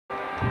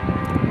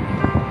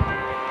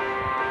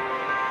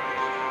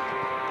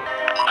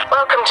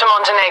Welcome to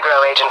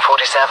Montenegro, Agent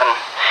 47.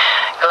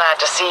 Glad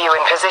to see you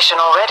in position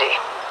already.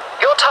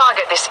 Your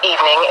target this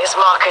evening is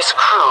Marcus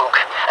Krug,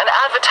 an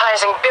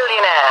advertising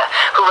billionaire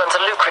who runs a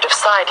lucrative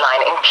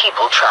sideline in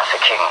people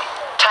trafficking.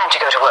 Time to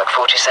go to work,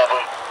 47.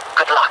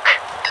 Good luck.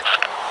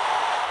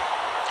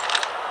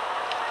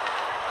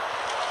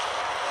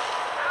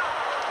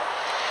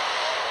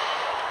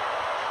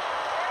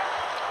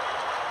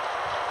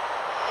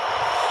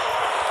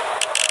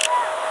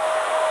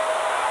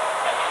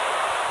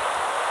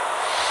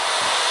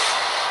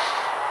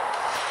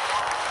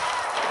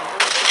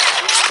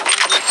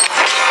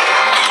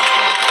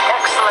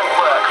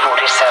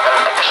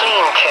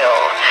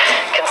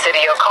 Consider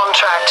your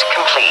contract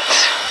complete.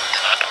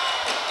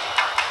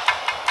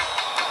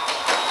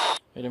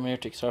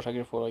 Eliminate extra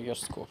target for your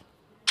score.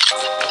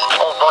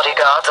 All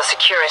bodyguards or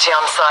security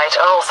on site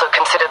are also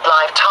considered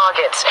live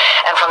targets,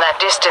 and from that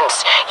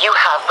distance, you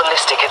have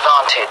ballistic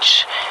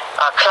advantage.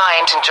 Our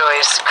client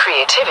enjoys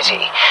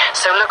creativity,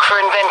 so look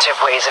for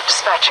inventive ways of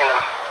dispatching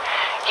them.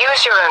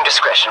 Use your own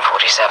discretion,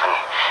 47.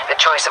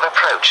 The choice of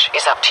approach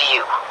is up to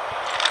you.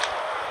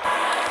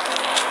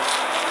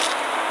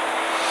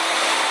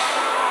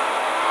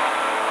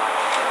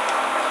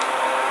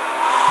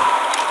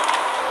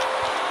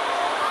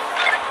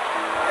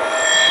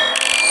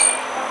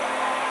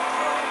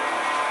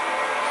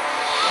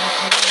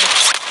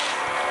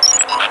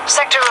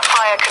 Sector of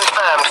fire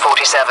confirmed,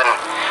 47.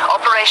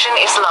 Operation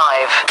is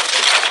live.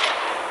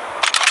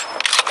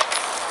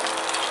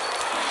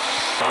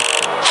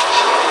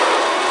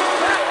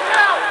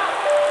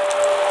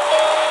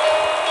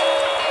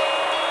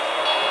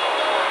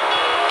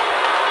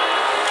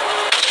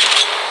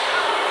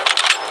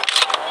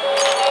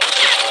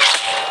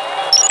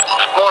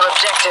 More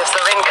objectives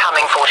are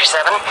incoming,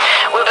 47.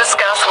 We'll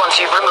discuss once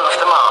you've removed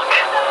the mark.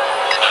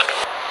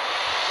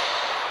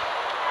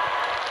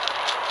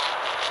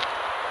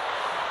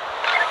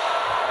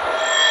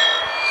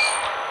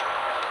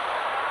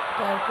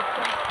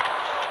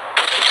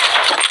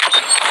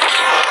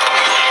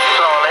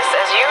 Flawless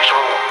as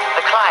usual.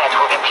 The client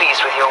will be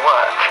pleased with your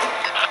work.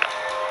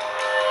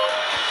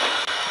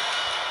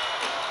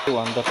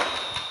 Wonderful.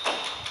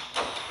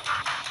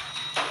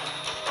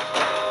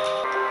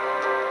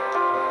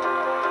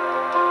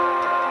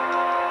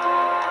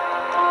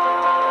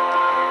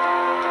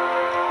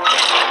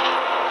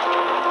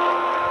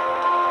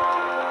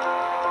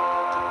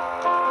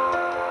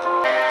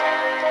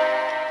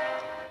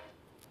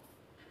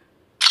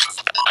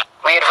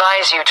 We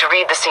advise you to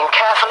read the scene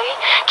carefully,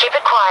 keep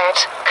it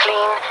quiet,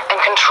 clean,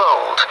 and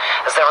controlled,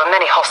 as there are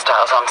many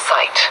hostiles on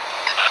site.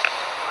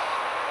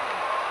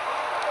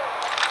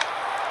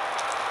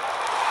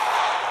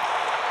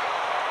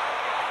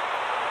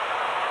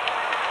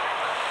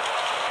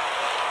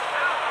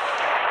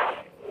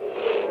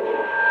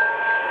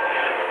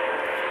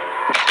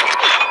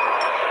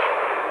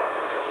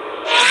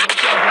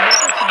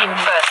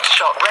 First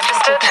shot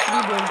registered.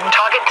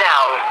 Target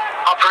down.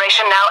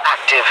 Operation now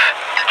active.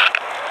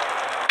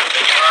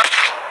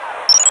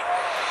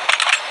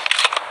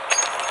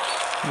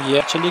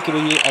 ये चलिए कि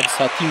भाई ये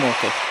अजसाती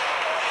मौत है.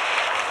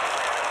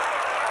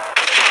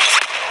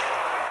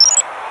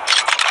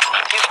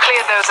 You've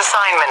cleared those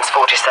assignments,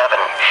 47.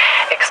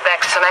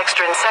 Expect some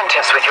extra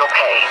incentives with your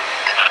pay.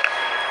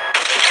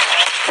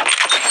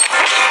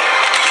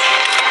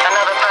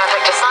 Another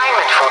perfect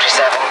assignment,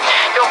 47.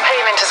 Your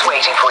payment is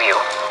waiting for you.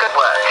 Good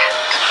work.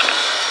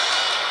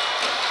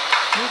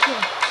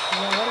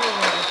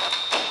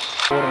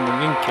 Four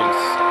million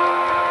kills.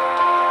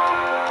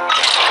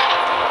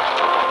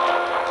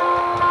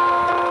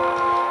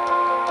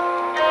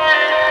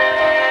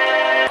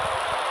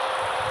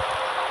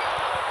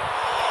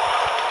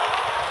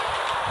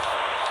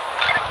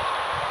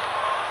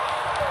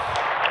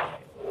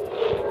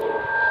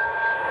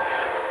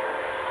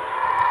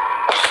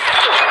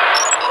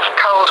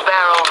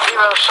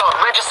 Shot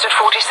registered,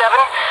 47.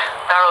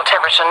 Barrel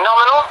temperature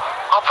nominal.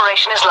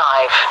 Operation is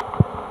live.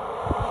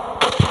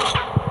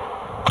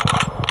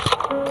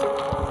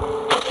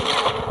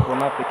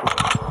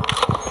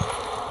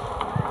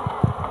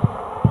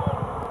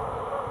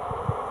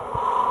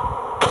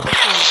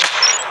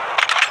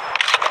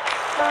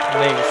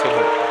 नहीं उसे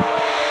वो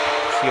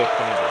सी of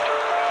करने दो.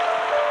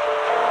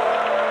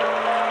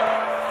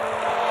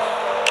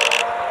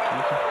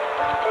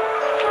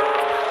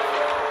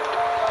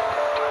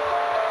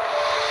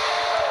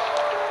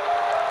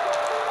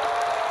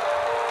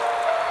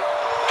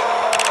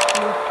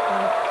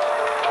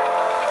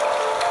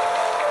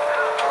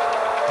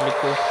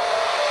 लिखो.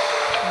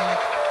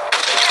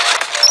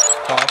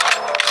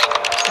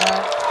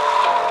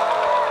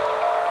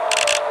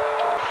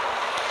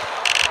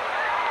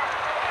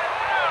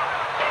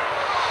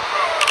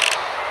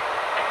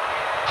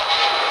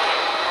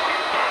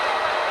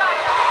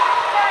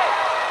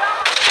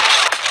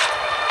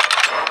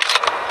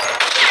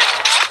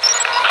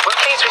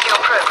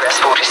 Progress,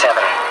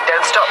 47.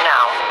 Don't stop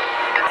now.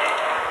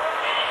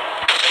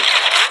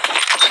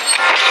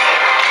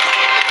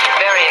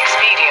 Very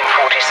expedient,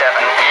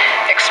 47.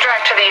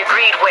 Extract to the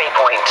agreed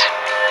waypoint.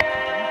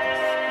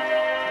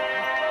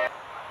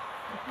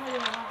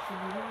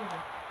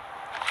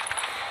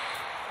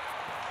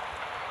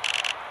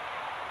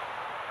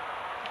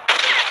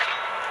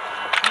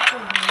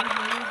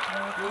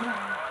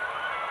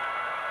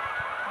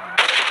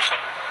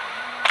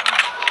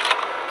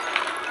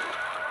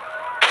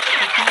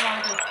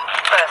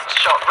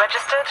 shot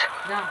registered?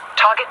 No.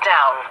 Target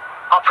down.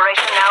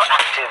 Operation now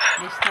active.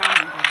 This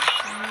time.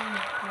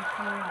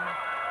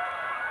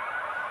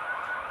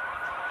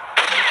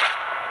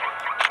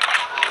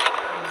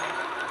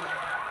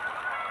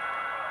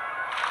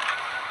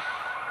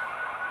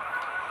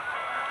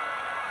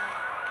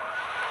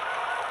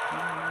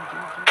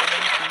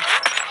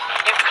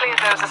 You've cleared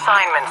those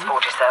assignments,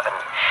 47.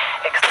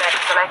 Expect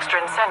some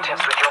extra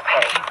incentives with your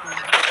pay.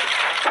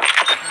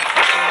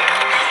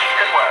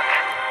 Good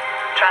work.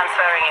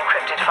 Transferring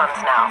encrypted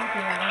funds now.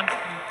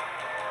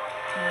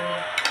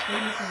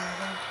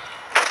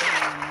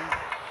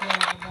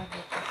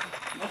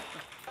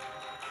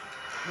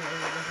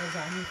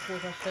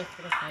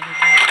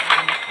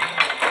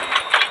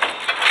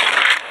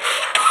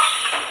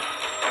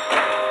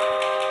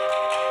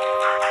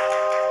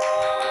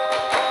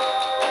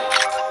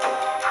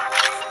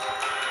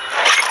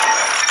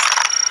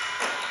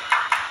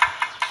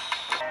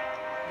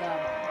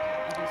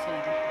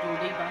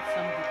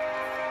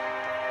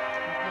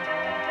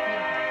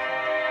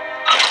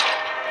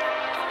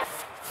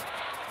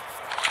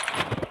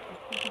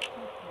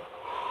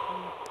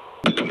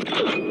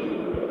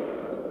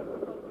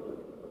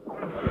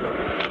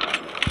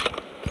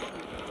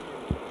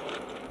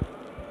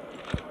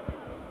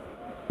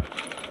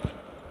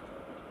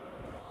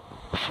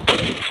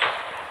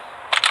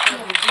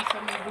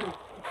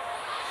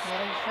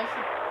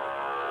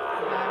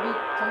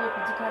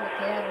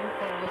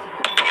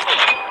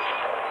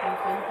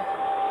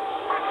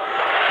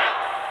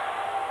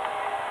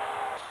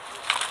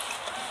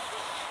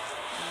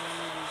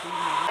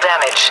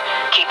 Damage.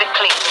 Keep it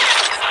clean.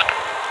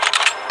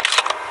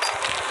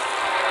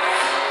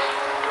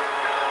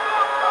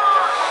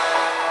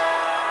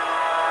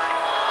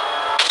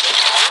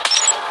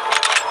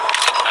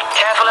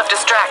 Careful of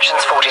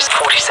distractions,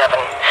 47.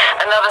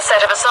 Another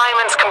set of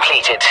assignments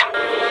completed.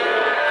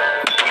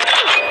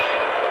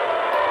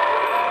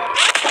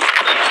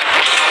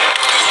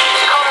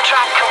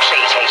 Contract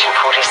complete, Agent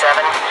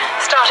 47.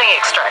 Starting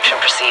extraction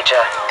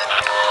procedure.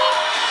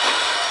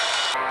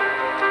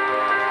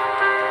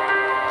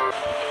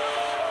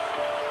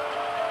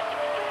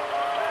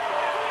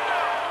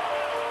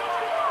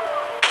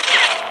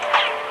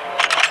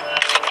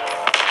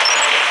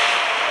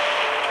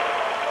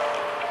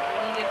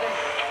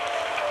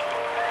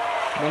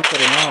 बंद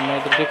करें ना मैं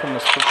इधर देखो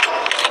मस्त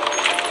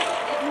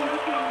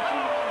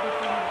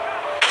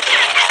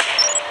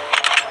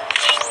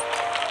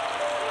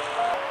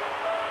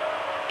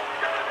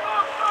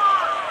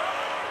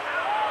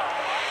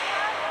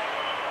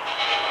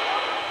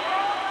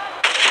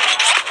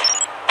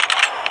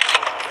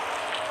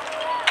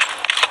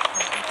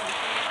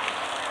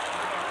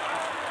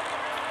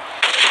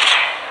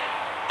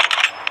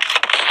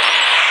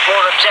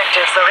More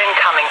objectives are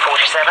incoming,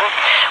 47.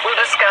 We'll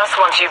discuss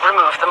once you've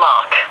removed the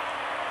mark.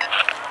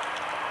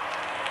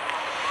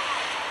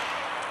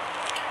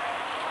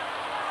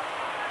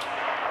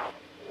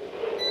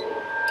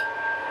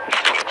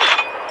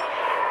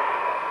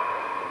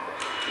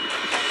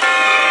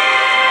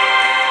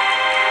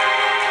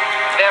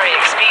 Very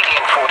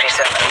expedient,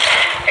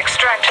 47.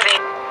 Extract to the...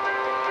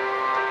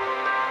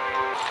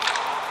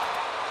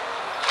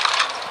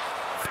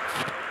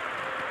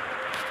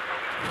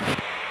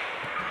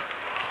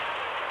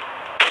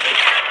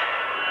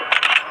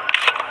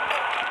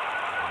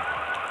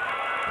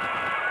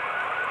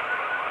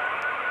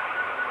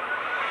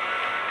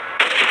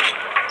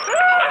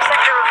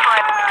 Sector of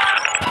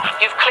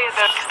 5. You've cleared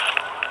the...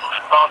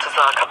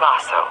 Baltazar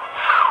Cabasso,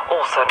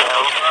 also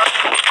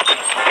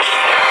known...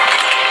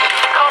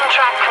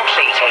 Contract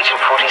complete, Agent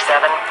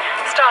 47.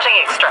 Starting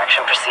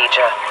extraction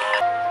procedure.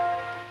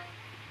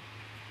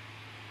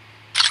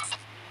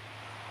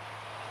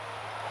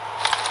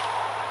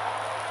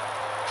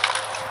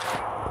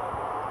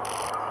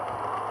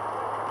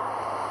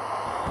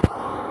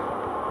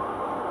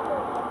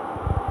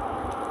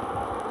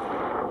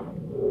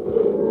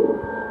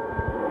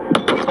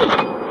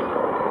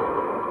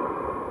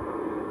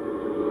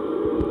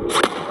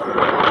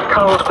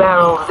 Cold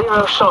barrel,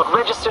 0 shot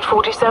registered,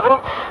 47.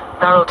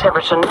 Barrel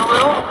temperature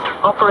nominal.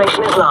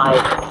 Operation is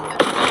live.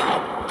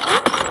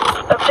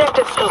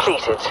 Objectives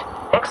completed.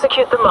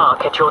 Execute the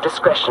mark at your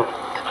discretion.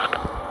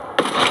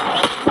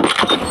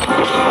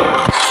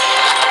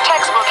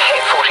 Textbook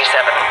hit,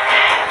 47.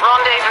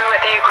 Rendezvous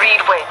at the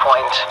agreed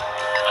waypoint.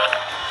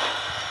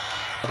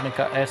 करने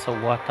का ऐसा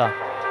हुआ था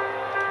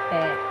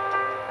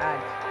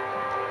आज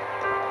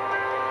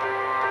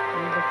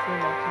ये बच्चे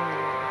बैठे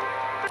हैं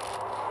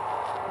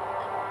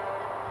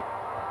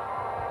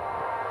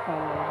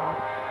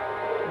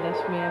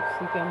में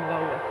एफसी का हमला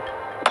हुआ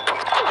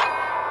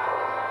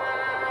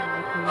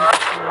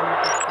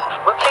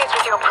We're pleased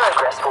with your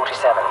progress,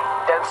 47.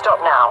 Don't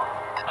stop now.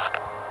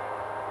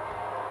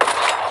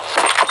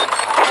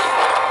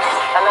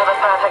 Another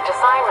perfect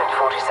assignment,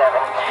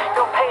 47.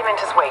 Your payment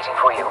is waiting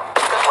for you.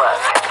 Good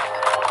work.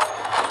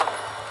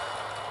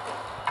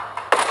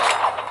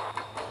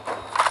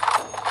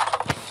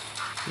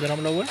 इधर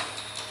हमला हुआ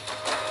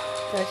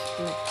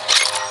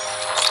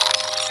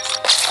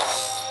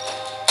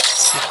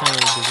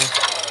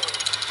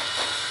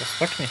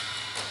वास्पट में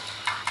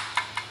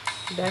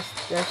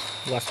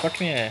डस्ट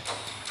वास्पट में है,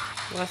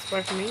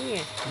 वास्पट नहीं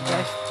है,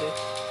 डस्ट।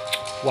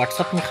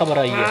 व्हाट्सएप में खबर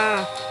आई है।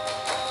 हाँ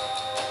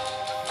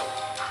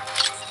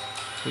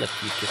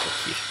लकीर के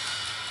फकीर।